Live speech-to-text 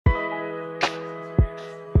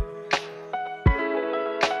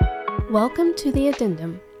Welcome to the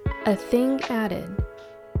Addendum, a thing added.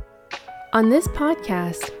 On this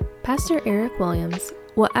podcast, Pastor Eric Williams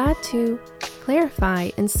will add to, clarify,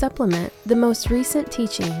 and supplement the most recent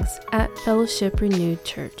teachings at Fellowship Renewed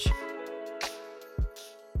Church.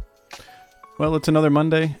 Well, it's another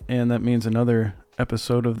Monday, and that means another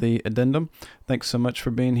episode of the Addendum. Thanks so much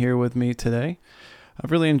for being here with me today.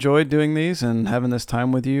 I've really enjoyed doing these and having this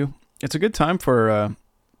time with you. It's a good time for,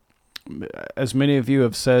 as many of you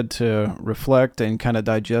have said, to reflect and kind of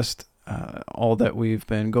digest all that we've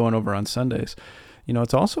been going over on Sundays. You know,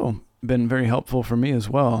 it's also been very helpful for me as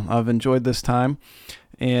well. I've enjoyed this time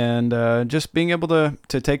and just being able to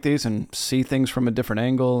take these and see things from a different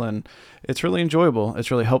angle, and it's really enjoyable. It's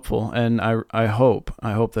really helpful, and I hope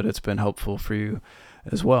that it's been helpful for you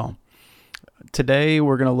as well. Today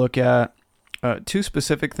we're going to look at two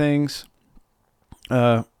specific things.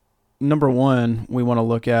 Number one, we want to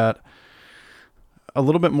look at a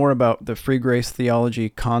little bit more about the free grace theology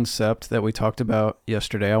concept that we talked about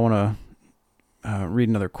yesterday. I want to read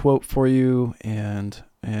another quote for you and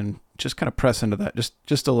just kind of press into that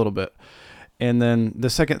just a little bit. And then the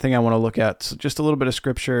second thing I want to look at is just a little bit of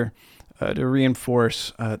scripture to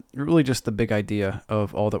reinforce really just the big idea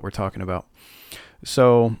of all that we're talking about.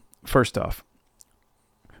 So first off,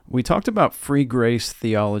 we talked about free grace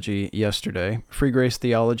theology yesterday. Free grace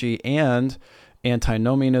theology and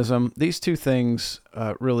antinomianism, these two things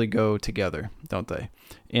really go together, don't they?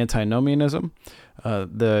 Antinomianism,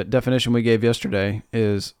 the definition we gave yesterday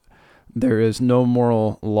is there is no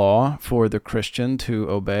moral law for the Christian to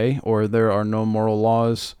obey, or there are no moral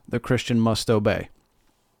laws the Christian must obey.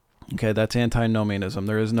 Okay, that's antinomianism.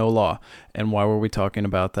 There is no law. And why were we talking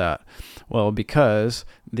about that? Well, because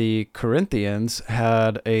the Corinthians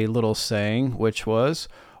had a little saying, which was,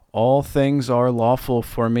 all things are lawful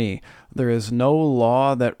for me. There is no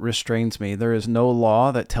law that restrains me. There is no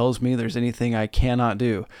law that tells me there's anything I cannot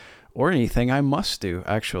do or anything I must do.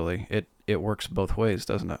 Actually, it works both ways,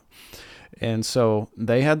 doesn't it? And so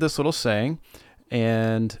they had this little saying,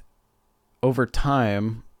 and over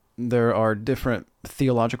time, there are different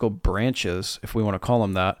theological branches, if we want to call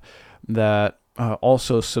them that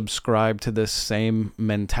also subscribe to this same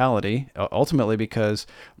mentality, ultimately because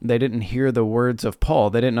they didn't hear the words of Paul.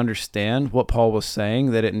 They didn't understand what Paul was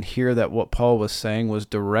saying. They didn't hear that what Paul was saying was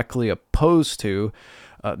directly opposed to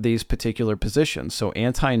these particular positions. So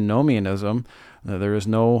antinomianism, there is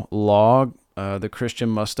no law the Christian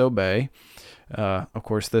must obey. Of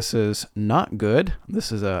course, this is not good.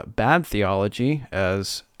 This is a bad theology,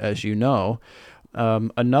 as you know.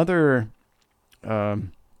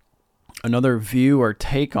 Another view or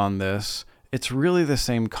take on this, it's really the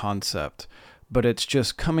same concept, but it's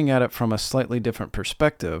just coming at it from a slightly different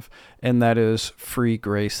perspective, and that is free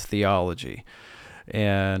grace theology.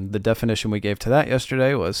 And the definition we gave to that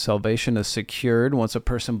yesterday was salvation is secured once a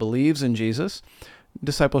person believes in Jesus.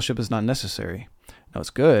 Discipleship is not necessary. No, it's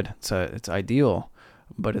good. It's ideal,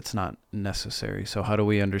 but it's not necessary. So how do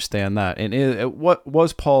we understand that? And what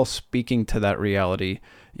was Paul speaking to that reality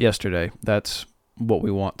yesterday? That's what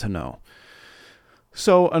we want to know.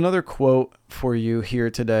 So another quote for you here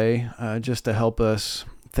today, just to help us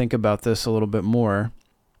think about this a little bit more.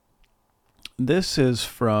 This is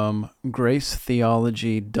from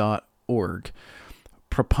gracetheology.org,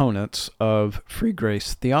 proponents of free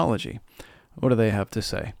grace theology. What do they have to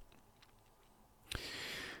say?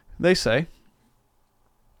 They say,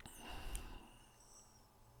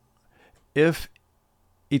 if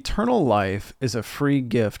eternal life is a free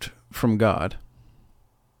gift from God,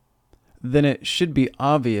 then it should be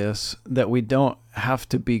obvious that we don't have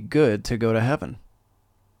to be good to go to heaven.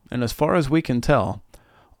 And as far as we can tell,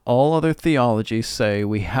 all other theologies say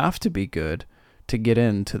we have to be good to get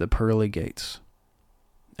into the pearly gates.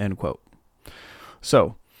 End quote.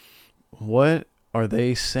 So, what are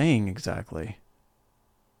they saying exactly?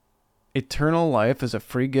 Eternal life is a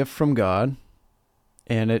free gift from God,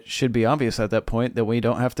 and it should be obvious at that point that we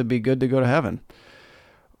don't have to be good to go to heaven.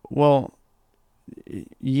 Well,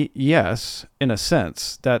 yes, in a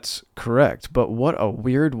sense, that's correct, but what a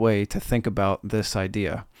weird way to think about this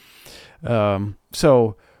idea.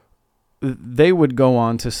 So they would go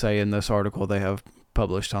on to say in this article they have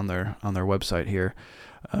published on their website here,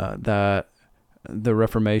 that the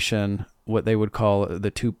Reformation, what they would call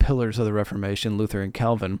the two pillars of the Reformation, Luther and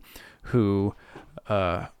Calvin, who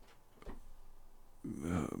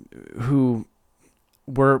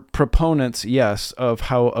were proponents, yes, of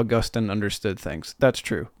how Augustine understood things. That's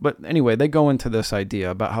true. But anyway, they go into this idea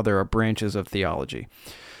about how there are branches of theology.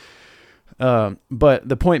 But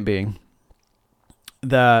the point being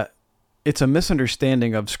that it's a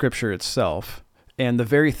misunderstanding of Scripture itself, and the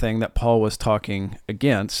very thing that Paul was talking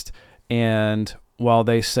against And while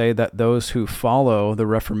they say that those who follow the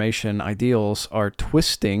Reformation ideals are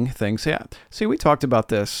twisting things, see, we talked about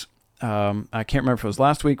this. I can't remember if it was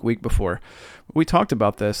last week before. We talked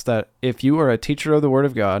about this, that if you are a teacher of the Word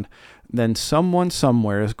of God, then someone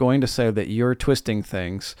somewhere is going to say that you're twisting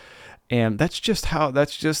things. And that's just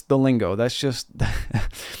the lingo. That's just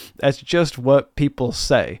what people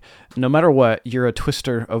say. No matter what, you're a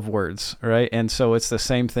twister of words, right? And so it's the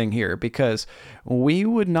same thing here, because we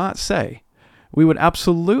would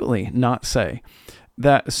absolutely not say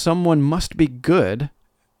that someone must be good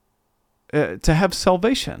to have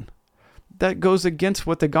salvation. That goes against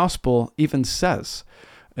what the gospel even says.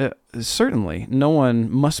 Certainly, no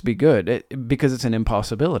one must be good because it's an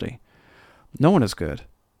impossibility. No one is good.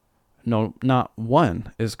 No, not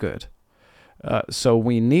one is good. So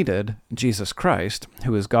we needed Jesus Christ,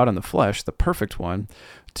 who is God in the flesh, the perfect one,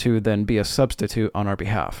 to then be a substitute on our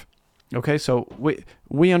behalf. Okay, so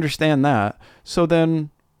we understand that. So then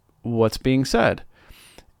what's being said?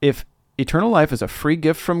 If eternal life is a free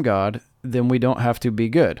gift from God, then we don't have to be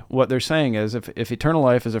good. What they're saying is if eternal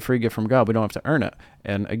life is a free gift from God, we don't have to earn it.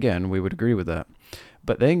 And again, we would agree with that.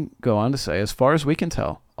 But they go on to say, as far as we can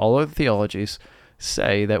tell, all of the theologies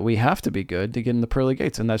say that we have to be good to get in the pearly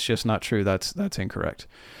gates, and that's just not true. That's incorrect.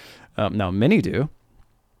 Now, many do.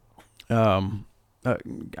 I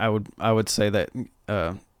would say that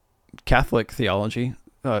Catholic theology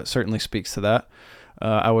certainly speaks to that.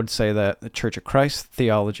 I would say that the Church of Christ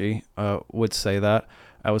theology would say that.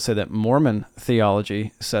 I would say that Mormon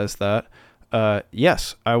theology says that.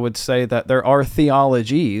 Yes, I would say that there are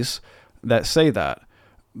theologies that say that,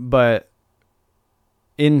 but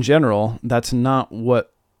in general, that's not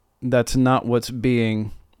what's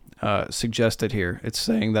being suggested here. It's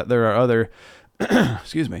saying that there are other,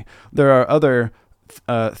 there are other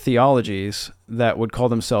theologies that would call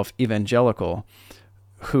themselves evangelical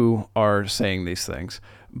who are saying these things,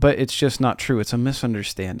 but it's just not true. It's a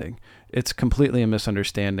misunderstanding. It's completely a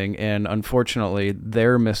misunderstanding, and unfortunately,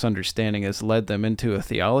 their misunderstanding has led them into a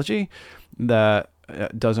theology that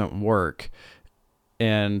doesn't work.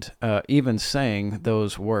 And even saying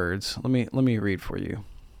those words, let me read for you.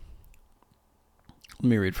 Let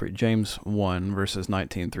me read for you. James 1, verses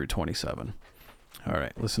 19 through 27. All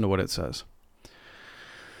right, listen to what it says.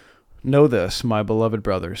 Know this, my beloved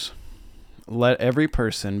brothers. Let every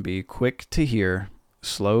person be quick to hear,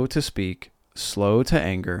 slow to speak, slow to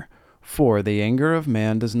anger, for the anger of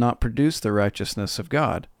man does not produce the righteousness of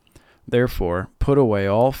God. Therefore, put away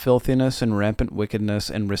all filthiness and rampant wickedness,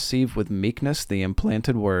 and receive with meekness the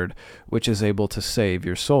implanted word, which is able to save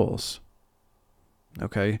your souls.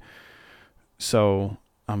 Okay, so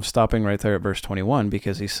I'm stopping right there at verse 21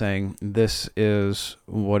 because he's saying this is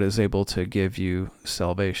what is able to give you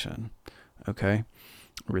salvation. Okay,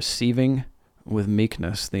 receiving with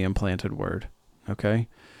meekness the implanted word. Okay,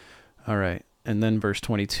 all right. And then verse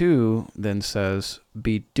 22 then says,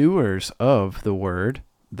 be doers of the word,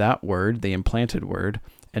 that word, the implanted word,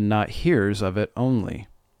 and not hearers of it only.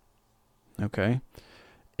 Okay?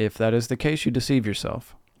 If that is the case, you deceive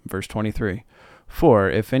yourself. Verse 23.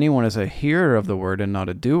 For if anyone is a hearer of the word and not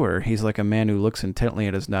a doer, he's like a man who looks intently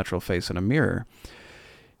at his natural face in a mirror.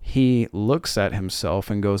 He looks at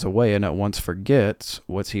himself and goes away and at once forgets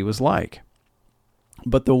what he was like.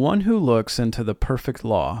 But the one who looks into the perfect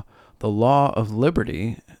law, the law of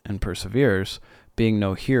liberty, and perseveres, being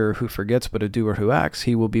no hearer who forgets but a doer who acts,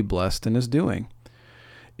 he will be blessed in his doing.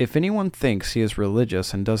 If anyone thinks he is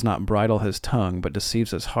religious and does not bridle his tongue but deceives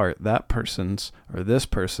his heart, this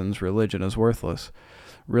person's religion is worthless.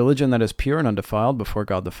 Religion that is pure and undefiled before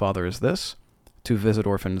God the Father is this, to visit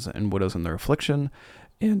orphans and widows in their affliction,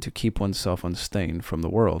 and to keep oneself unstained from the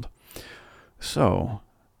world. So,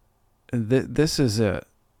 this is it.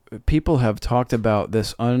 People have talked about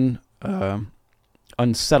this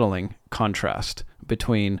unsettling contrast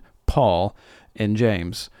between Paul and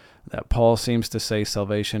James. That Paul seems to say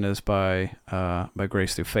salvation is by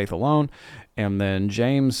grace through faith alone, and then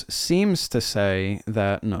James seems to say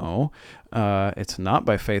that no, it's not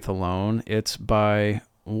by faith alone, it's by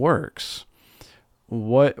works.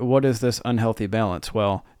 What is this unhealthy balance?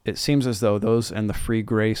 Well, it seems as though those in the free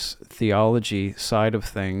grace theology side of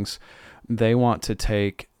things, they want to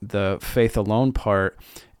take the faith alone part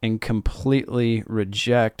and completely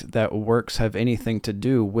reject that works have anything to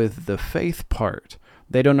do with the faith part.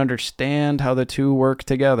 They don't understand how the two work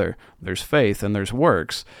together. There's faith and there's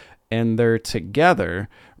works, and they're together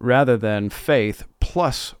rather than faith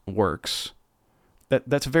plus works.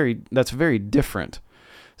 That's very different.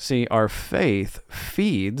 See, our faith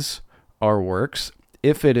feeds our works.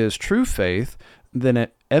 If it is true faith, then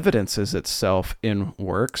it evidences itself in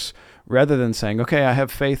works, rather than saying, okay, I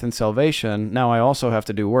have faith in salvation, now I also have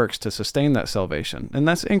to do works to sustain that salvation. And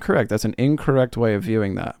that's incorrect. That's an incorrect way of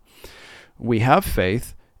viewing that. We have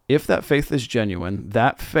faith. If that faith is genuine,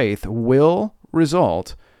 that faith will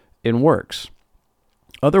result in works.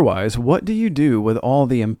 Otherwise, what do you do with all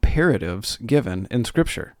the imperatives given in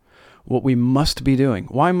Scripture? What we must be doing.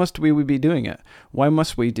 Why must we be doing it? Why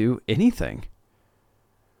must we do anything?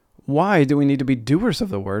 Why do we need to be doers of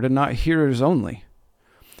the word and not hearers only?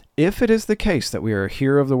 If it is the case that we are a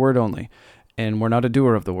hearer of the word only, and we're not a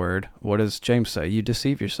doer of the word, what does James say? You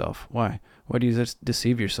deceive yourself. Why? Why do you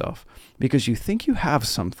deceive yourself? Because you think you have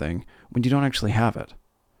something when you don't actually have it.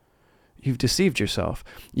 You've deceived yourself.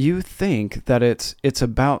 You think that it's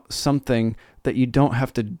about something that you don't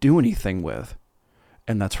have to do anything with.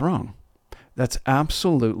 And that's wrong. That's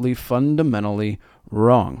absolutely fundamentally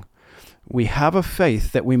wrong. We have a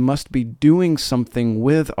faith that we must be doing something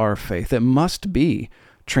with our faith. It must be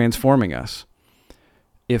transforming us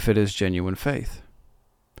if it is genuine faith.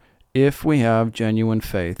 If we have genuine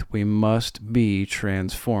faith, we must be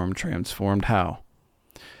transformed. Transformed how?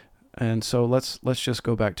 And so let's just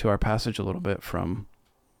go back to our passage a little bit from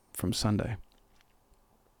Sunday.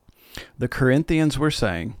 The Corinthians were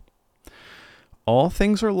saying, all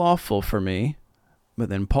things are lawful for me, but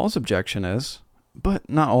then Paul's objection is, but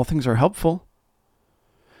not all things are helpful.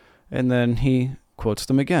 And then he quotes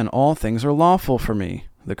them again. All things are lawful for me,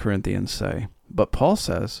 the Corinthians say. But Paul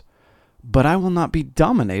says, but I will not be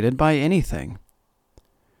dominated by anything.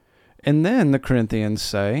 And then the Corinthians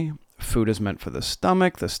say, food is meant for the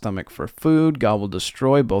stomach for food. God will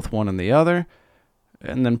destroy both one and the other.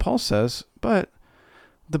 And then Paul says, but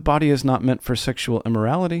the body is not meant for sexual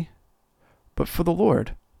immorality, but for the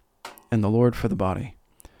Lord, and the Lord for the body.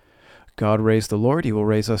 God raised the Lord, he will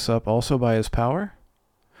raise us up also by his power.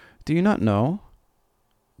 Do you not know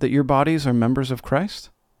that your bodies are members of Christ?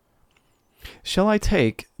 Shall I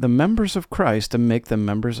take the members of Christ and make them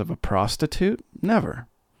members of a prostitute? Never.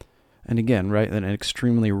 And again, right, an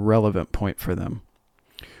extremely relevant point for them.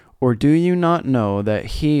 Or do you not know that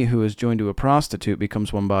he who is joined to a prostitute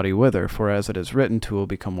becomes one body with her? For as it is written, two will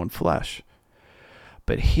become one flesh.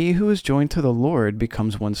 But he who is joined to the Lord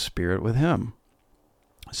becomes one spirit with him.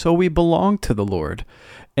 So we belong to the Lord,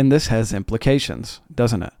 and this has implications,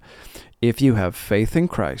 doesn't it? If you have faith in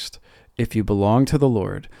Christ, if you belong to the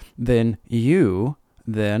Lord, then you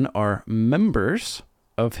are members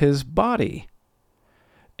of his body.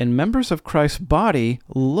 And members of Christ's body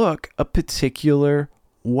look a particular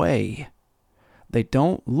way. They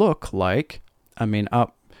don't look like,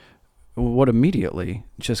 what immediately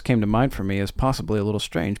just came to mind for me is possibly a little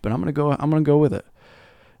strange, but I'm gonna go with it.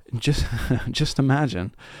 Just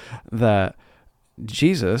imagine that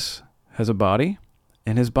Jesus has a body,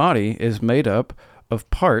 and his body is made up of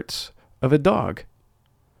parts of a dog.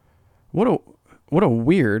 What a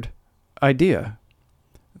weird idea.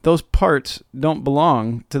 Those parts don't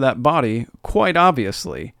belong to that body, quite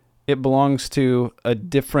obviously. It belongs to a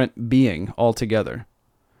different being altogether.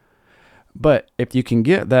 But if you can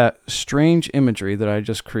get that strange imagery that I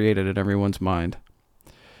just created in everyone's mind,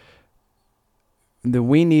 then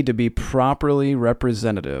we need to be properly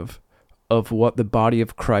representative of what the body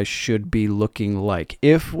of Christ should be looking like.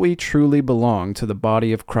 If we truly belong to the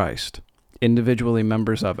body of Christ, individually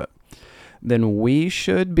members of it, then we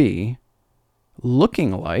should be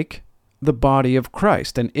looking like the body of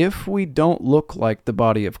Christ. And if we don't look like the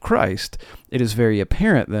body of Christ, it is very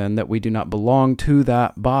apparent then that we do not belong to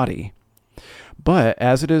that body. But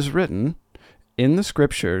as it is written in the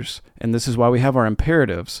scriptures, and this is why we have our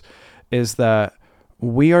imperatives, is that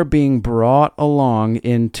we are being brought along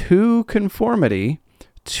into conformity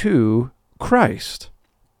to Christ.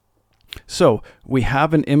 So we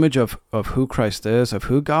have an image of who Christ is, of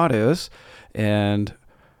who God is, and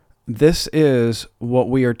this is what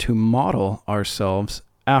we are to model ourselves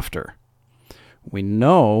after. We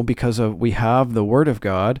know because we have the Word of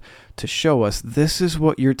God to show us this is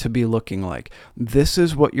what you're to be looking like. This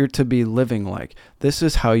is what you're to be living like. This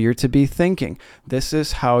is how you're to be thinking. This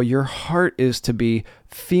is how your heart is to be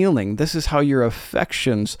feeling. This is how your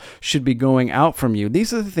affections should be going out from you.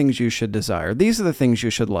 These are the things you should desire. These are the things you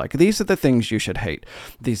should like. These are the things you should hate.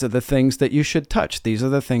 These are the things that you should touch. These are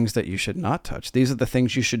the things that you should not touch. These are the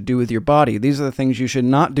things you should do with your body. These are the things you should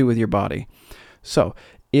not do with your body. So,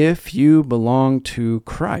 if you belong to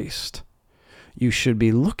Christ, you should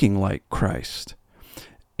be looking like Christ.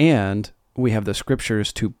 And we have the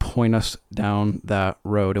scriptures to point us down that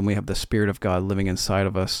road, and we have the Spirit of God living inside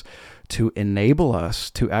of us to enable us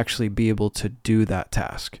to actually be able to do that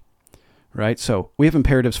task, right? So we have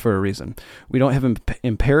imperatives for a reason. We don't have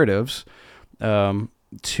imperatives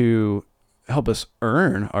to help us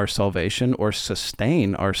earn our salvation or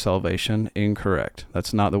sustain our salvation, incorrect.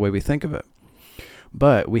 That's not the way we think of it.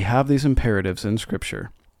 But we have these imperatives in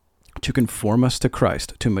Scripture to conform us to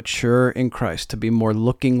Christ, to mature in Christ, to be more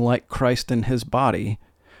looking like Christ in his body.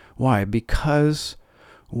 Why? Because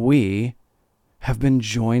we have been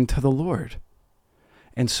joined to the Lord.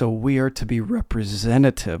 And so we are to be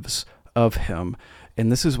representatives of him. And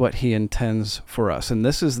this is what he intends for us. And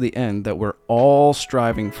this is the end that we're all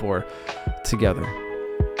striving for together.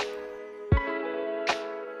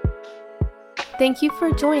 Thank you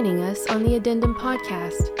for joining us on the Addendum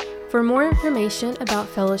Podcast. For more information about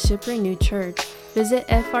Fellowship Renewed Church, visit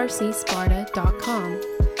frcsparta.com.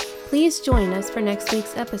 Please join us for next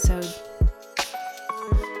week's episode.